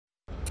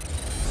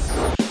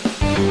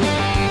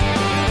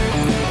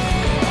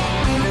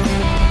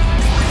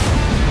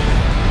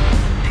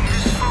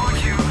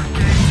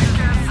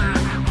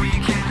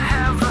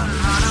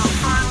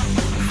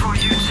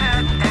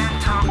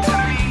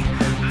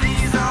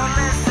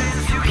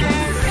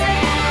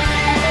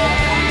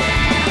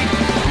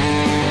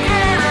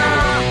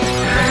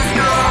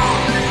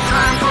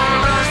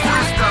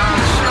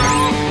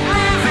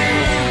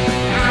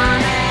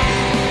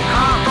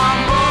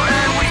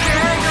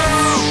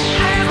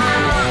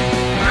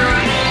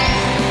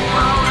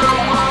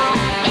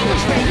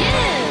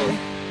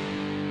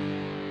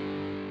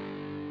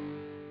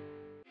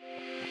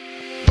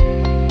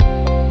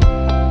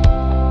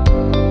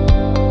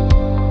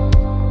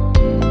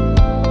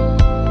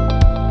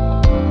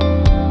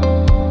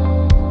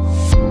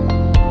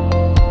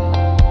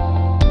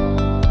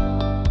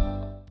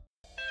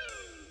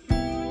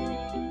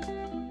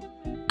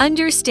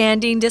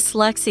Understanding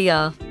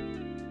dyslexia.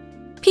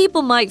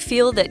 People might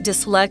feel that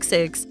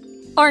dyslexics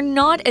are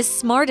not as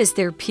smart as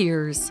their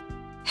peers.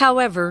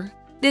 However,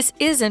 this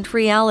isn't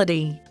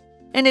reality,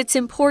 and it's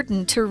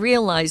important to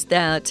realize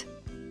that.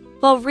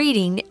 While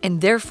reading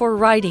and therefore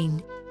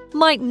writing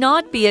might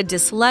not be a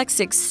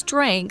dyslexic's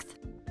strength,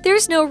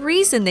 there's no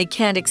reason they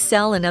can't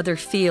excel in other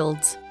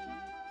fields.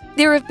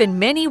 There have been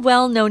many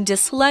well-known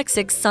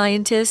dyslexic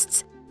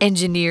scientists,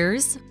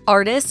 engineers,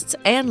 artists,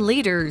 and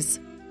leaders.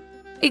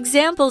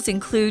 Examples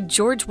include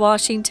George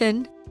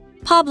Washington,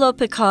 Pablo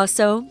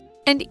Picasso,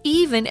 and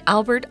even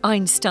Albert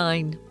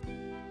Einstein.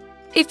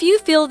 If you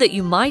feel that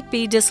you might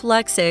be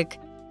dyslexic,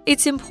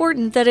 it's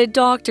important that a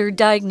doctor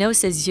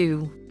diagnoses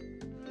you.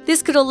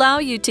 This could allow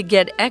you to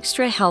get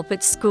extra help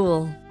at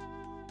school.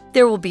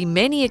 There will be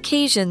many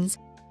occasions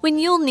when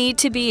you'll need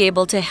to be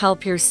able to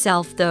help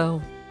yourself, though.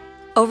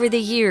 Over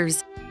the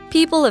years,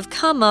 people have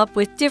come up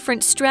with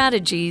different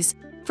strategies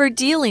for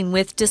dealing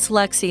with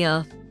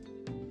dyslexia.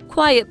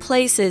 Quiet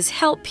places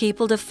help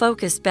people to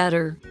focus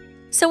better.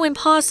 So when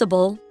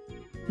possible,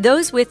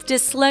 those with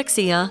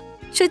dyslexia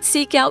should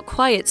seek out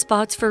quiet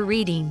spots for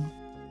reading.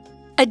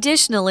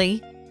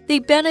 Additionally, they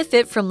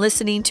benefit from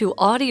listening to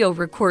audio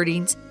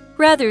recordings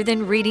rather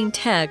than reading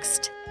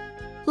text.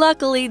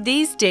 Luckily,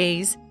 these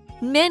days,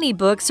 many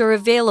books are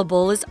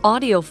available as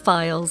audio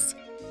files.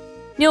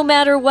 No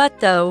matter what,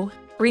 though,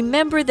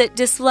 remember that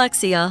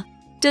dyslexia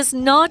does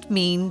not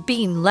mean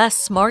being less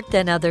smart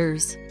than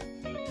others.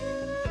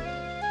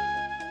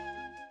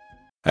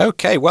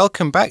 Okay,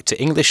 welcome back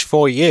to English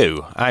for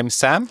You. I'm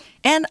Sam.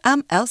 And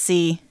I'm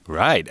Elsie.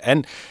 Right,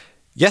 and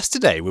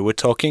yesterday we were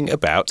talking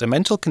about a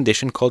mental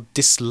condition called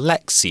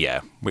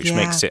dyslexia, which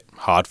makes it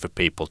hard for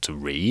people to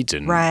read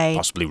and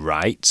possibly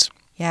write.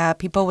 Yeah,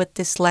 people with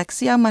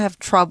dyslexia might have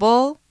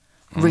trouble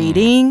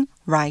reading,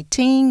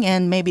 writing,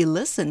 and maybe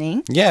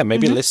listening. Yeah,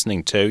 maybe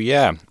listening too,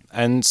 yeah.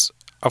 And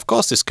of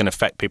course this can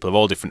affect people of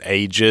all different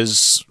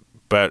ages,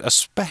 but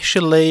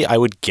especially, I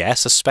would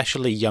guess,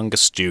 especially younger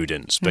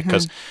students,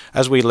 because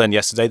as we learned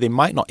yesterday, they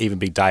might not even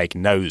be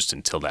diagnosed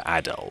until they're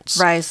adults.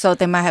 Right, so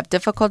they might have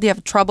difficulty,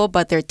 have trouble,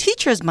 but their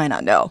teachers might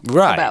not know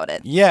about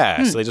it.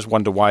 Yeah, so they just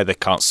wonder why they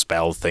can't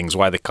spell things,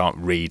 why they can't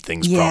read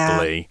things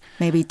properly.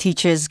 Maybe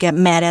teachers get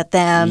mad at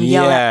them,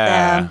 yell at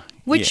them.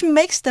 Which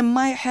makes them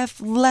might have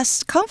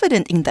less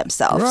confidence in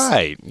themselves.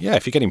 Right. Yeah,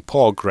 if you're getting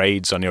poor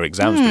grades on your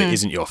exams, but it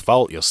isn't your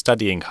fault, you're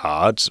studying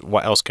hard,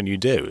 what else can you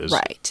do?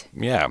 Right.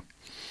 Yeah.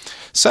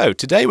 So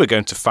today we're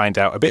going to find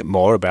out a bit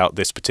more about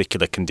this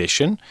particular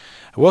condition.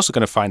 We're also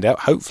going to find out,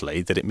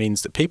 hopefully, that it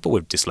means that people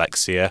with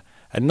dyslexia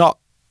are not,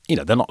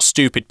 they're not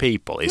stupid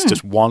people. It's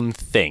just one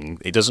thing.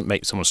 It doesn't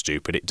make someone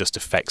stupid. It just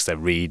affects their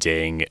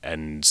reading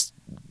and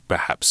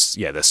perhaps,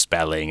 their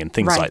spelling and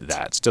things like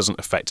that. It doesn't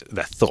affect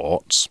their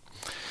thoughts.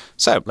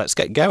 So let's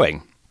get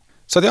going.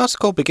 So the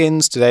article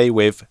begins today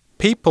with,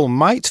 people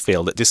might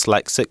feel that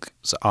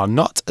dyslexics are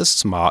not as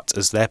smart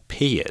as their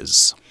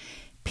peers.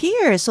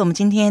 Peer 是我们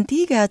今天第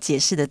一个要解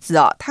释的字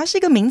哦，它是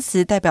一个名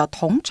词，代表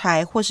同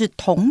侪或是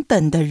同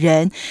等的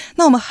人。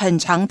那我们很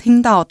常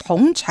听到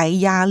同侪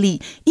压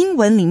力，英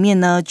文里面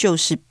呢就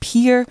是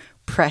peer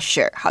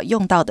pressure， 好，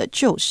用到的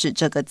就是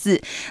这个字。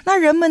那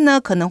人们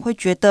呢可能会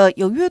觉得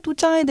有阅读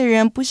障碍的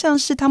人不像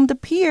是他们的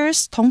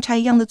peers 同侪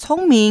一样的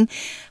聪明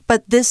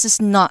 ，but this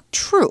is not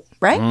true,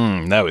 right?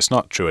 No, it's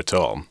not true at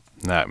all.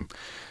 No.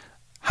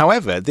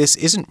 However, this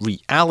isn't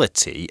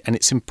reality, and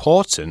it's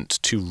important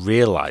to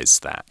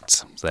realize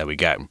that. So there we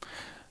go.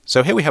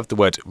 So here we have the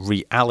word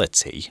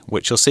reality,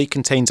 which you'll see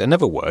contains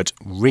another word,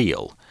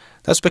 real.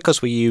 That's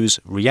because we use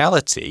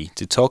reality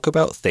to talk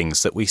about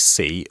things that we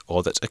see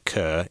or that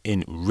occur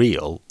in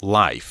real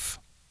life.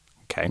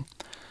 Okay?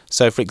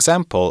 So, for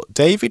example,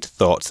 David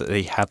thought that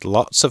he had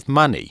lots of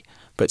money,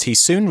 but he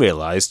soon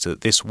realized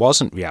that this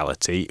wasn't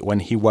reality when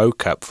he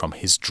woke up from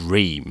his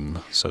dream.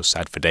 So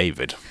sad for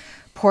David.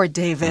 Poor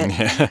David.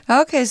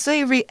 OK, 所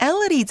以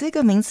reality 这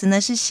个名词呢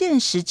是现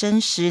实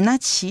真实，那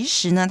其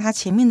实呢它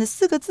前面的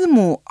4个字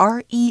母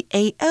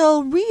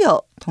R-E-A-L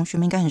real 同学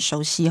们应该很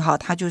熟悉哈，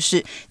它就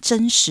是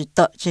真实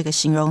的这个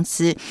形容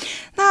词。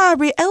那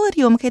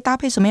reality 我们可以搭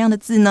配什么样的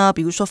字呢？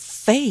比如说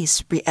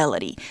face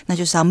reality， 那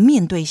就是要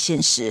面对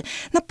现实。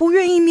那不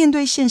愿意面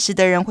对现实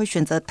的人会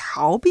选择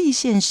逃避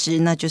现实，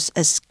那就是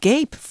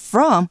escape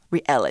from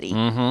reality.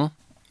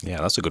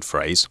 Yeah, that's a good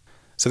phrase.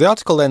 So the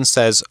article then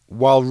says,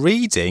 while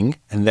reading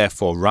and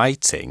therefore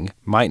writing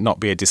might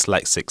not be a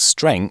dyslexic's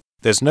strength,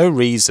 there's no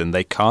reason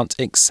they can't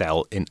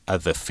excel in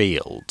other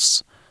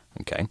fields.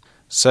 Okay,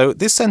 so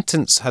this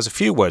sentence has a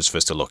few words for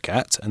us to look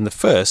at, and the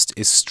first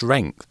is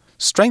strength.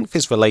 Strength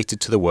is related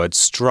to the word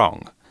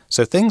strong.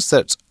 So things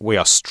that we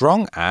are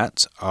strong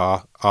at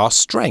are our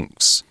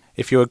strengths.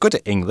 If you are good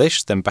at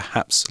English, then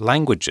perhaps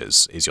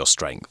languages is your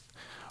strength.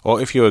 Or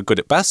if you are good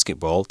at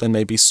basketball, then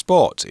maybe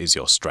sport is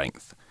your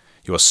strength.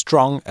 You are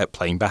strong at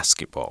playing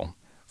basketball.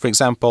 For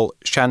example,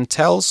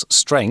 Chantel's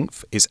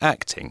strength is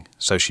acting,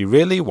 so she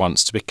really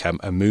wants to become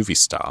a movie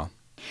star.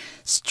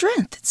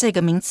 Strength 这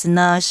个名词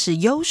呢是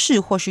优势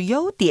或是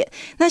优点，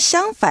那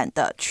相反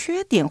的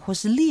缺点或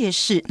是劣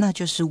势那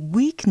就是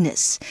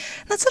weakness。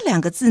 那这两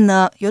个字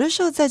呢有的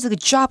时候在这个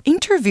job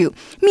interview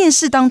面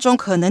试当中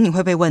可能你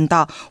会被问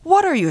到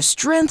What are your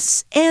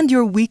strengths and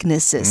your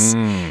weaknesses？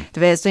 对不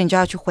对？所以你就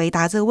要去回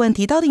答这个问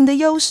题，到底你的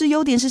优势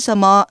优点是什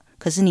么？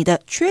可是你的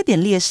缺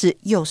点劣势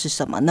又是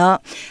什么呢？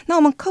那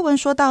我们课文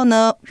说到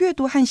呢，阅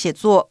读和写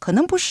作可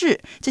能不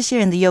是这些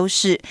人的优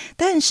势，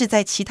但是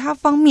在其他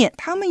方面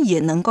他们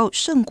也能够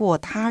胜过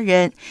他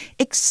人。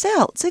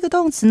 Excel 这个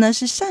动词呢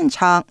是擅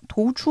长、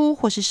突出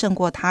或是胜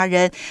过他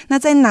人，那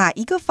在哪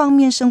一个方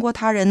面胜过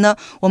他人呢？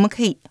我们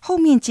可以后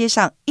面接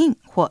上 in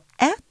或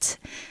at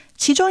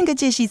其中一个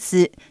介系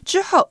词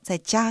之后再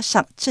加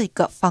上这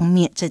个方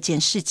面这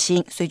件事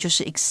情，所以就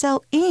是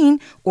excel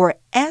in or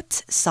at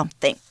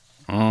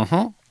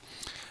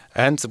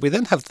something。And we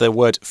then have the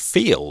word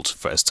field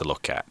for us to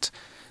look at.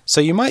 So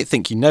you might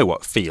think you know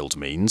what field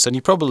means, and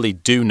you probably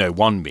do know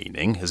one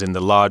meaning, as in the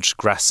large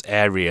grass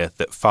area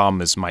that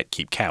farmers might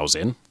keep cows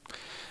in.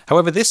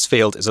 However, this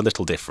field is a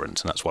little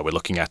different, and that's why we're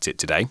looking at it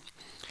today.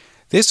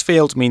 This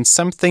field means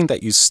something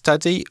that you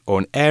study or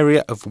an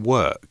area of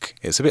work.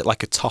 It's a bit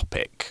like a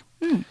topic.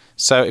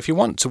 So if you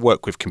want to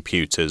work with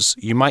computers,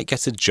 you might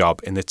get a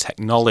job in the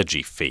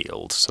technology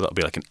field. So that'll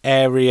be like an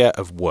area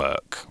of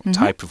work,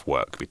 type of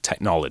work, with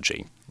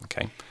technology.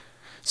 Okay.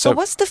 So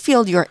what's the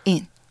field you're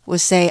in? We'll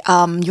say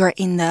you're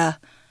in the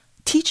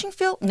teaching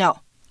field? No.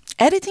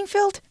 Editing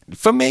field?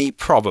 For me,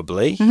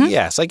 probably.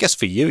 Yes. I guess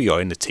for you, you're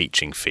in the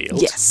teaching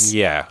field. Yes.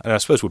 Yeah. And I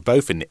suppose we're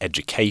both in the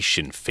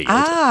education field.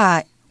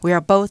 We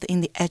are both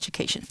in the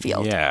education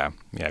field. Yeah.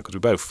 Yeah, because we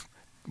both...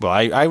 Well,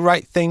 I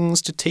write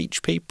things to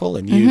teach people,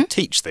 and you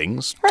teach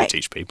things to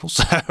teach people.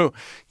 So,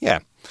 yeah.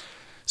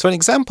 So an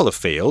example of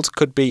field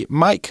could be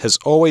Mike has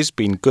always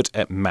been good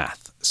at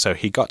math, so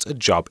he got a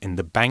job in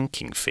the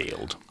banking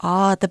field.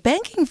 The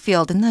banking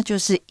field 那就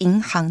是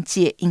银行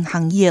界、银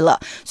行业了。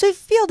所以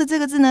field 这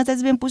个字呢，在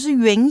这边不是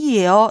原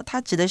野哦，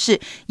它指的是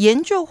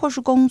研究或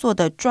是工作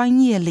的专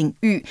业领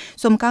域。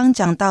所以我们刚刚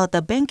讲到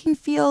的 banking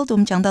field， 我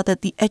们讲到的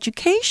the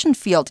education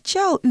field，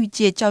 教育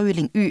界、教育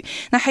领域。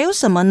那还有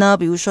什么呢？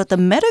比如说 the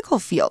medical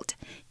field，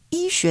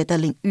医学的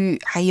领域，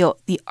还有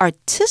the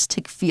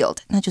artistic field，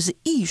 那就是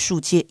艺术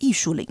界、艺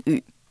术领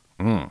域。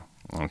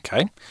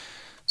Okay.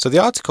 So the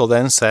article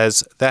then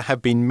says there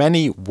have been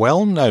many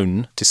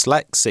well-known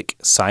dyslexic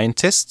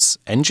scientists,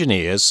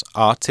 engineers,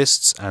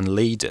 artists, and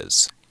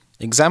leaders.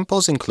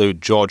 Examples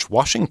include George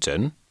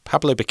Washington,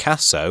 Pablo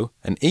Picasso,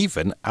 and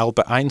even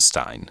Albert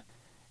Einstein.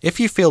 If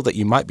you feel that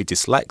you might be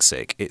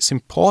dyslexic, it's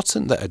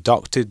important that a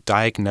doctor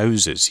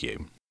diagnoses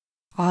you.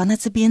 那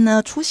这边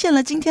呢出现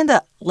了今天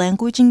的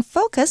Language in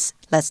Focus.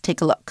 Let's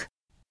take a look.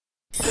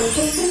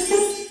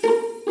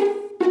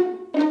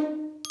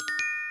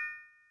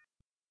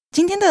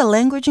 今天的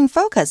Language in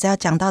Focus 要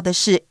讲到的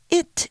是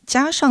it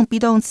加上 be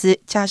动词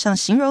加上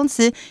形容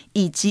词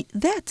以及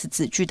that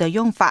子句的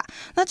用法。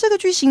那这个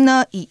句型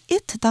呢以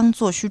it 当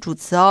作虚主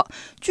词哦，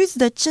句子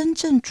的真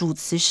正主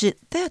词是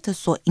that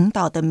所引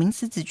导的名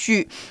词子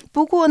句。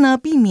不过呢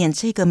避免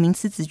这个名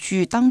词子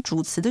句当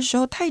主词的时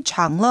候太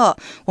长了，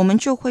我们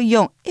就会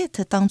用 it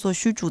当作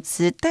虚主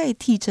词代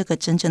替这个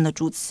真正的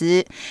主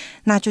词。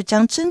那就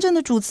将真正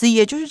的主词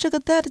也就是这个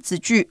that 子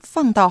句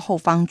放到后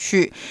方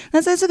去。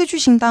那在这个句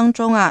型当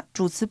中啊，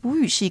主词补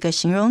语是一个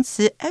形容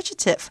词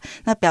adjective，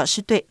 那表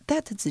示对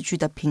that 子句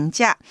的评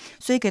价。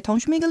所以给同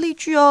学们一个例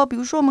句哦，比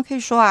如说我们可以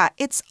说啊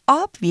It's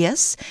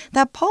obvious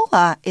that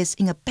Paula is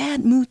in a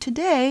bad mood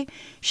today.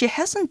 She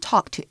hasn't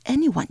talked to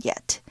anyone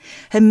yet.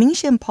 很明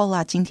显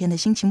Paula 今天的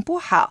心情不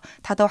好，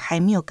她都还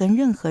没有跟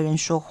任何人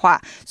说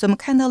话。所以我们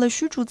看到了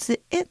虚主词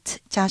it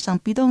加上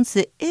be 动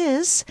词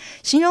is，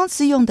 形容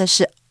词用的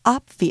是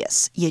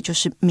obvious， 也就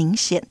是明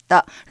显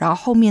的，然后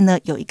后面呢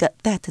有一个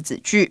that 子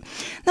句。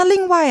那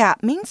另外啊，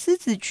名词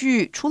子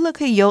句除了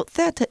可以由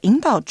that 引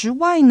导之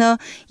外呢，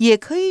也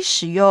可以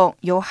使用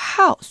由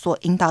how 所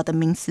引导的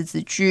名词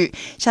子句，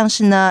像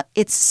是呢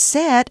It's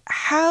sad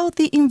how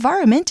the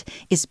environment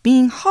is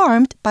being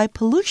harmed by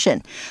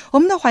pollution。 我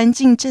们的环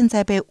境正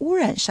在被污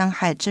染伤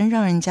害，真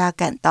让人家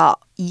感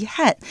到遗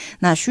憾。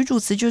那虚主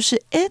词就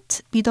是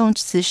it， be 动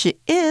词是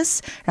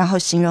is， 然后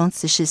形容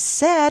词是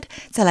sad，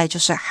 再来就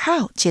是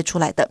how 接出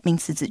来的名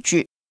词子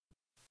句。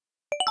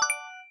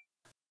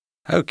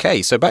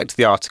 Okay, so back to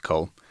the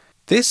article.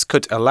 This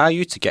could allow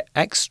you to get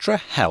extra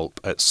help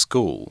at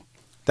school.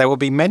 There will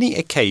be many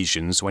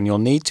occasions when you'll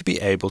need to be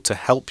able to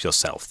help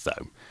yourself,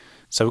 though.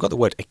 So we've got the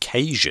word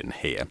occasion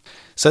here.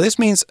 So this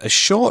means a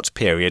short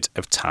period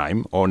of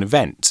time or an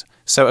event.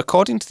 So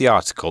according to the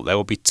article, there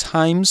will be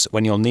times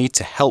when you'll need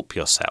to help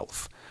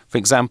yourself. For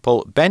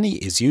example, Benny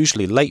is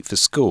usually late for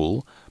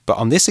school, but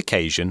on this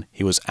occasion,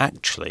 he was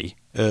actually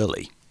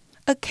early.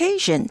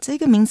 Occasion 这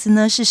个名词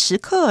呢是时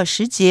刻、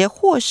时节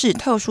或是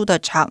特殊的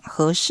场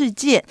合事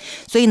件，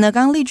所以呢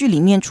刚刚例句里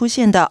面出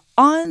现的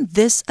on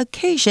this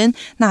occasion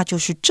那就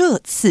是这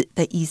次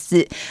的意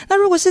思。那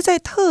如果是在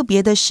特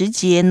别的时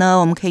节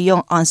呢，我们可以用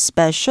on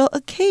special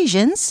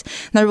occasions。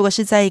那如果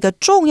是在一个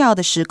重要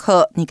的时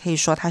刻，你可以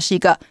说它是一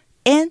个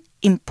an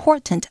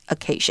important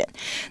occasion.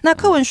 那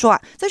课文说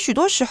在许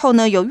多时候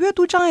呢，有阅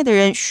读障碍的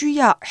人需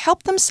要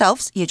help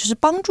themselves， 也就是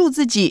帮助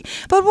自己。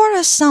But what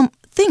are some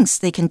things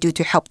they can do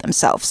to help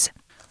themselves?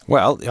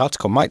 Well, the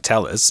article might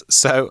tell us.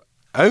 So,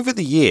 over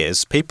the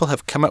years, people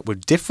have come up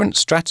with different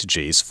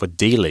strategies for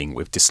dealing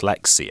with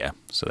dyslexia.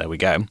 So there we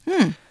go.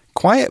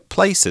 Quiet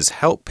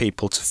places help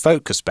people to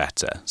focus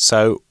better.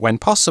 So, when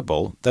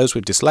possible, those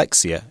with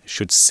dyslexia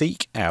should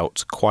seek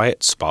out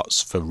quiet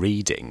spots for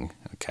reading.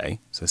 Okay,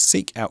 so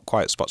seek out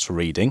quiet spots for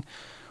reading.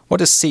 What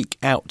does seek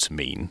out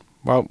mean?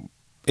 Well,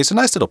 it's a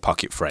nice little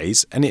pocket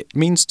phrase, and it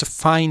means to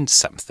find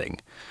something.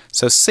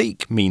 So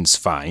seek means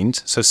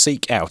find, so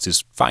seek out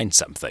is find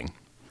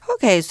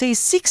something.OK, 所以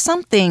seek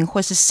something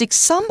或是 seek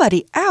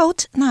somebody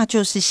out， 那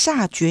就是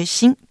下决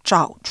心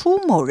找出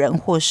某人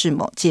或是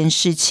某件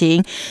事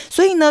情。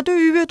所以呢，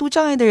对于阅读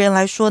障碍的人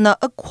来说呢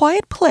 ，a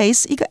quiet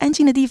place 一个安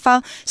静的地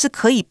方是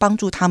可以帮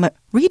助他们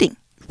reading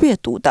阅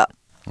读的。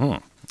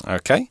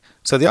Okay,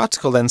 so the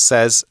article then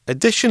says,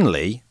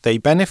 additionally, they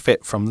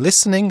benefit from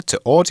listening to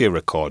audio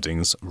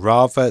recordings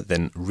rather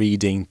than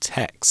reading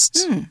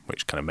text,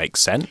 which kind of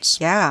makes sense.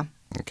 Yeah.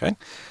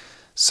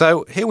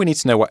 Okay.So here we need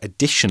to know what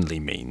additionally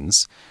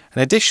means.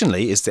 And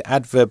additionally is the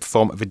adverb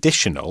form of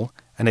additional.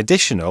 And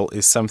additional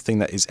is something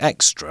that is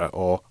extra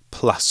or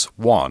plus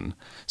one.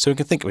 So we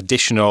can think of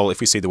additional, if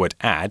we see the word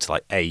add,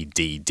 like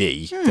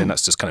A-D-D, then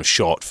that's just kind of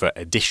short for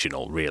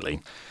additional,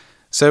 really.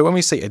 So when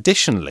we say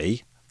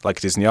additionally, like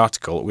it is in the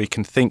article, we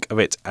can think of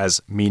it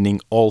as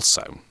meaning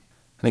also.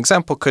 An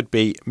example could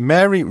be,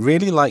 Mary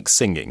really likes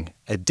singing.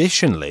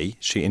 Additionally,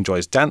 she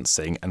enjoys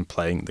dancing and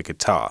playing the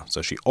guitar.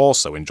 So she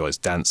also enjoys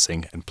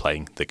dancing and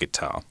playing the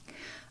guitar.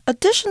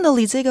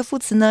 Additionally 这个副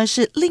词呢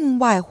是另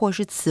外或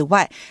是此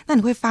外，那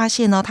你会发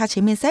现呢，它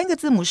前面3个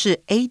字母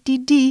是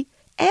add，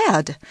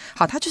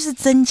 好，它就是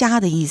增加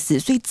的意思，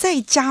所以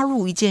再加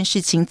入一件事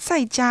情，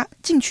再加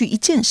进去一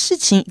件事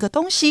情，一个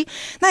东西，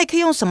那也可以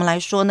用什么来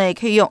说呢？也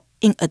可以用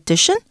in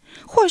addition，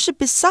 或者是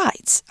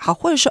besides， 好，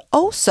或者是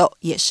also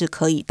也是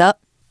可以的。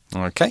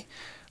Okay.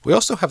 We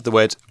also have the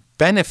word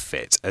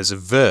benefit as a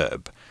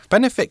verb.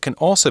 Benefit can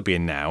also be a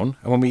noun,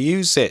 and when we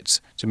use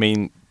it to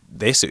mean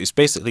this, it's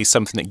basically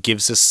something that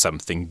gives us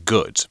something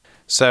good.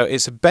 So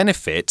it's a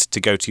benefit to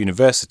go to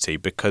university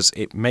because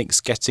it makes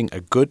getting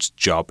a good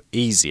job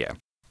easier.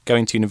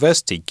 Going to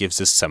university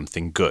gives us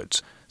something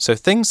good. So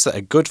things that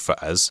are good for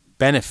us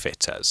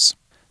benefit us.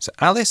 So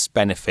Alice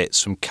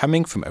benefits from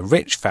coming from a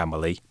rich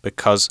family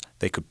because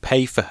they could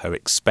pay for her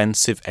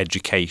expensive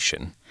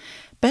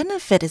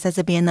education.Benefit 在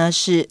这边呢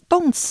是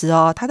动词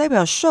哦，它代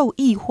表受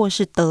益或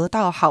是得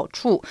到好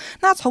处。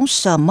那从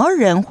什么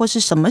人或是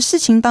什么事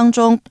情当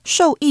中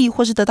受益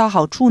或是得到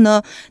好处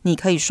呢？你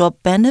可以说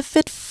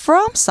benefit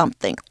from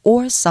something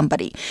or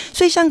somebody。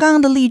所以像刚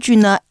刚的例句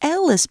呢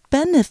 ，Alice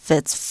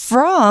benefits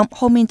from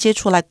后面接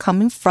出来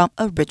coming from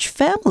a rich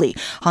family。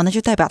好，那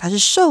就代表它是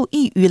受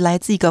益于来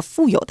自一个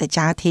富有的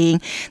家庭。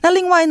那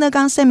另外呢，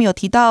刚刚 Sam 有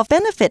提到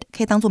benefit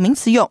可以当作名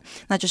词用，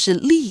那就是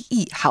利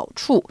益好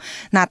处。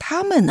那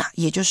他们呢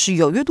也就是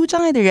有阅读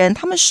障碍的人，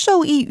他们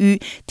受益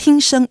于听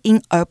声音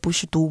而不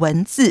是读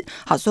文字。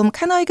好，所以我们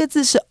看到一个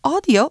字是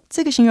audio，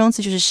 这个形容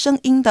词就是声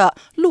音的、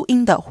录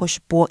音的或是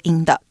播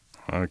音的。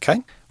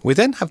Okay. We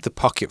then have the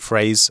pocket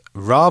phrase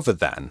rather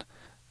than.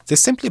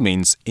 This simply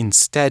means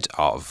instead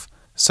of.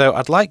 So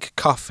I'd like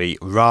coffee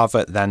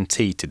rather than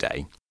tea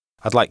today.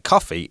 I'd like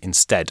coffee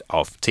instead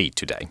of tea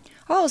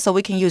today.Oh, so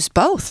we can use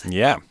both.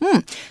 Yeah.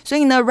 所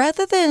以呢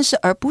rather than 是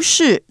而不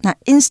是，那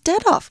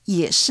instead of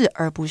也是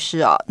而不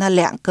是哦。那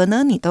两个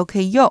呢你都可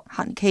以用，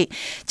好，你可以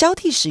交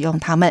替使用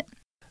它们。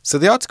So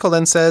the article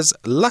then says,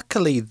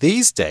 luckily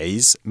these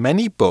days,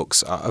 many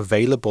books are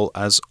available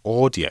as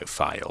audio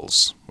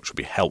files, which will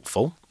be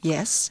helpful.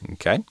 Yes.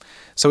 Okay.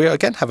 So we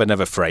again have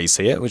another phrase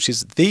here, which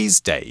is these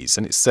days,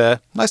 and it's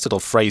a nice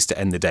little phrase to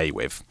end the day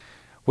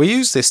with.We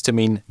use this to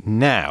mean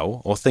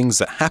now, or things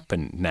that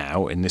happen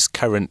now in this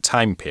current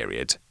time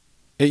period.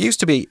 It used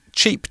to be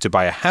cheap to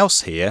buy a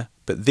house here,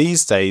 but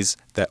these days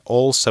they're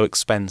all so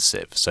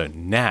expensive. So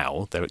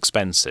now they're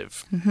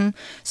expensive.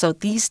 So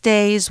these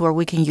days where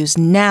we can use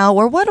now,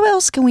 or what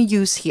else can we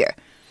use here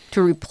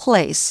to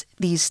replace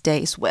these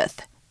days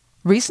with?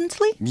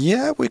 Recently?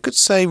 Yeah, we could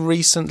say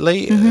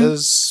recently.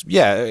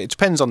 It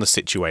depends on the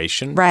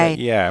situation. Right.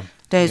 Yeah.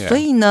对，所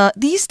以呢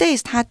these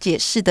days 它解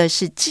释的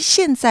是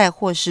现在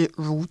或是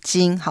如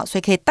今，好，所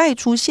以可以带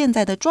出现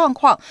在的状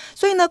况。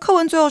所以呢课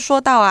文最后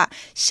说到啊，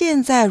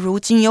现在如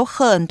今有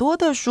很多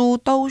的书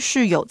都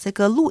是有这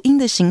个录音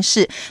的形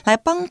式，来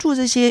帮助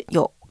这些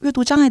有阅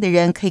读障碍的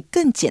人可以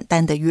更简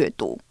单的阅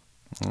读。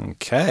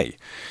Okay,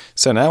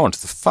 so now on to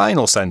the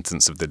final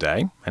sentence of the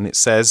day, and it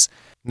says,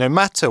 no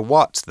matter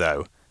what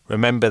though,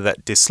 remember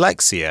that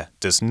dyslexia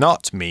does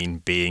not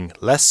mean being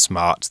less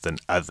smart than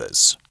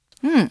others.Okay.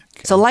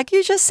 So like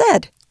you just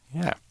said.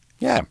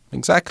 Yeah,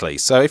 exactly.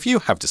 So if you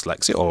have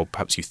dyslexia, or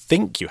perhaps you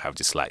think you have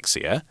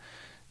dyslexia,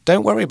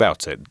 don't worry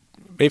about it.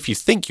 If you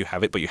think you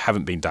have it, but you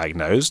haven't been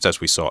diagnosed, as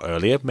we saw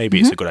earlier, maybe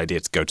it's a good idea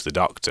to go to the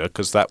doctor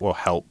because that will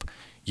help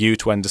you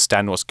to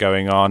understand what's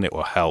going on. It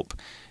will help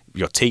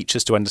your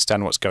teachers to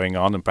understand what's going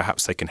on, and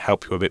perhaps they can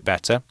help you a bit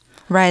better.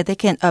 Right. They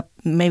can,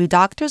 maybe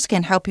doctors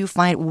can help you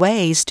find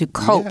ways to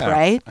cope,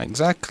 right?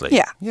 Exactly.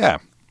 Yeah.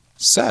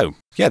 So,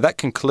 that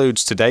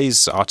concludes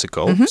today's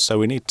article. So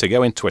we need to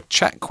go into a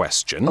chat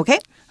question.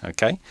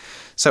 Okay.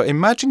 So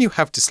imagine you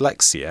have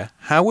dyslexia.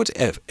 How would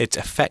it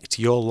affect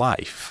your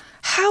life?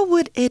 How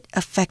would it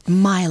affect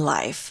my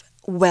life?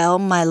 Well,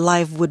 my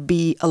life would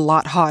be a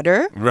lot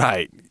harder.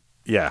 Right.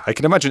 Yeah, I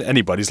can imagine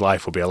anybody's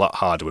life will be a lot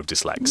harder with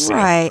dyslexia.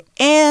 Right.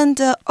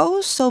 And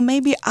also,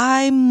 maybe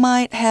I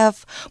might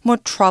have more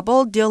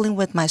trouble dealing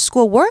with my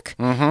schoolwork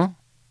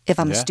if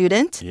I'm a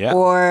student.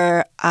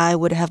 Or I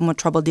would have more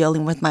trouble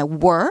dealing with my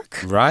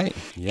work. Right.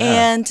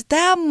 Yeah. And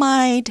that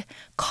might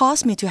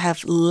cause me to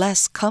have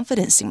less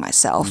confidence in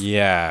myself.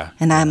 Yeah.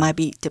 And I might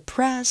be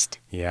depressed.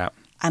 Yeah.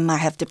 I might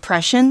have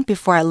depression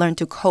before I learn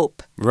to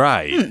cope.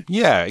 Right.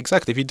 Yeah,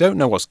 exactly. If you don't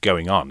know what's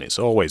going on, it's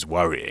always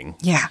worrying.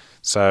 Yeah.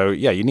 So,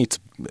 you need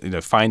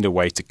to find a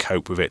way to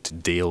cope with it, to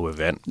deal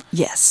with it.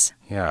 Yes.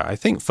 Yeah, I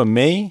think for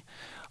me,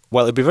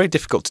 well, it'd be very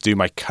difficult to do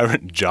my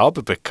current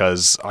job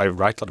because I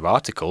write a lot of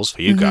articles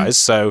for you guys.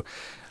 So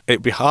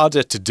it'd be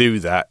harder to do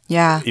that.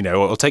 Yeah.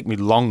 It'll take me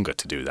longer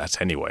to do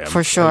that anyway.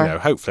 For sure.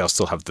 Hopefully I'll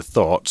still have the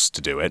thoughts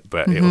to do it,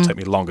 but it'll take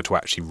me longer to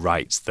actually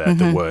write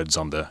the words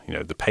on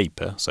the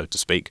paper, so to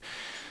speak.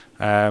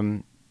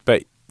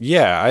 But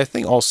yeah, I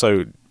think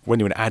also when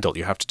you're an adult,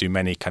 you have to do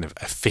many kind of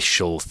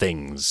official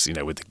things,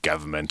 with the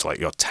government, like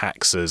your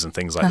taxes and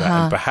things like that.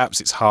 And perhaps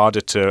it's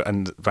harder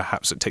and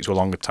perhaps it takes you a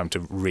longer time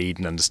to read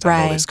and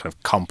understand all this kind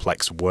of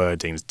complex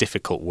wording,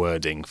 difficult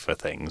wording for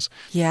things.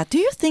 Yeah. Do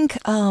you think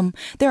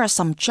there are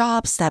some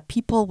jobs that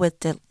people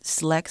with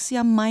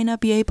dyslexia might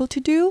not be able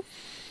to do?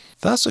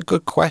 That's a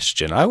good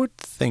question. I would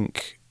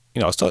think...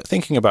 I started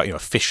thinking about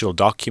official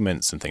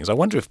documents and things. I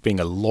wonder if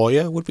being a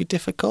lawyer would be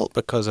difficult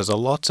because there's a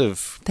lot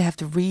of... They have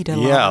to read a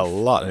lot. Yeah, a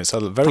lot. And it's a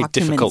very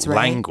difficult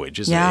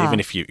language, isn't it? Even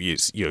if you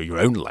use your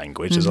own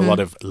language, there's a lot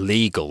of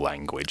legal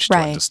language to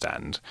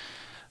understand.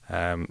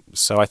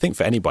 So I think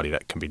for anybody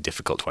that can be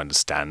difficult to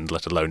understand,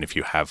 let alone if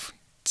you have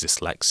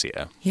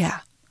dyslexia. Yeah.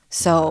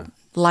 So...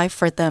 life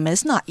for them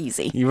is not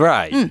easy.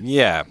 Right,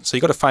 yeah. So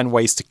you've got to find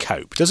ways to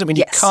cope. Doesn't mean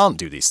you can't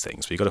do these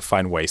things, but you've got to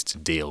find ways to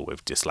deal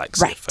with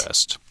dyslexia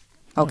first.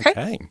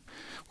 Okay.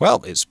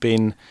 Well, it's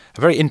been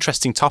a very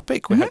interesting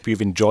topic. We hope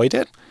you've enjoyed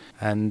it.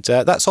 And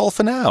that's all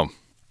for now.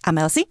 I'm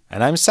Elsie.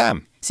 And I'm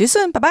Sam. See you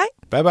soon. Bye-bye.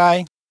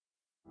 Bye-bye.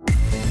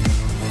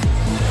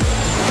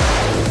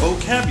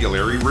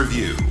 Vocabulary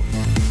Review.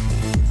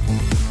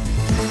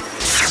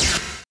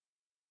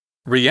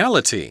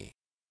 Reality.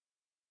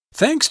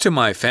 Thanks to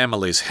my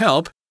family's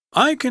help,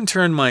 I can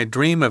turn my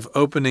dream of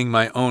opening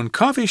my own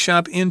coffee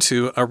shop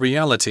into a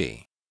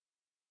reality.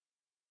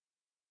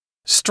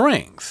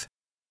 Strength.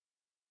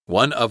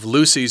 One of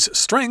Lucy's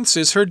strengths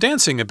is her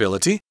dancing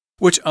ability,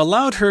 which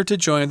allowed her to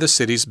join the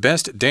city's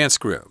best dance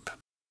group.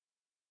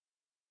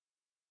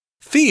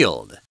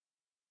 Field.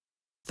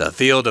 The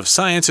field of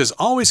science is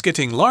always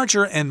getting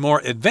larger and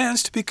more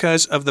advanced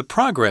because of the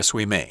progress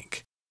we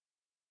make.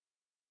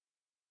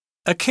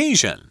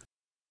 Occasion.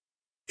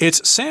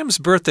 It's Sam's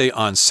birthday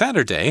on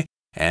Saturday,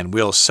 and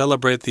we'll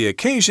celebrate the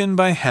occasion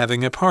by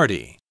having a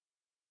party.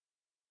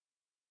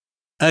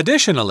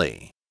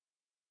 Additionally.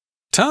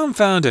 Tom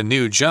found a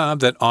new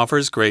job that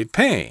offers great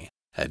pay.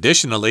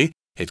 Additionally,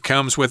 it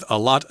comes with a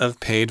lot of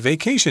paid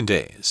vacation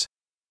days.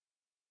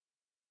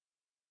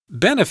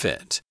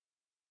 Benefit.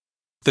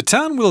 The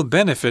town will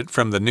benefit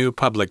from the new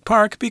public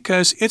park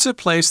because it's a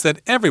place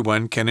that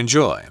everyone can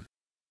enjoy.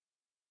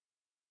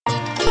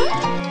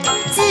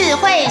 智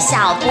慧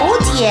小补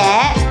帖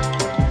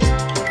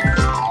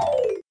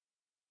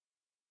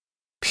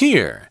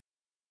Peer.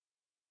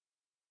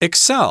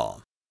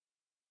 Excel.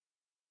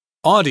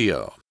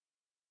 Audio.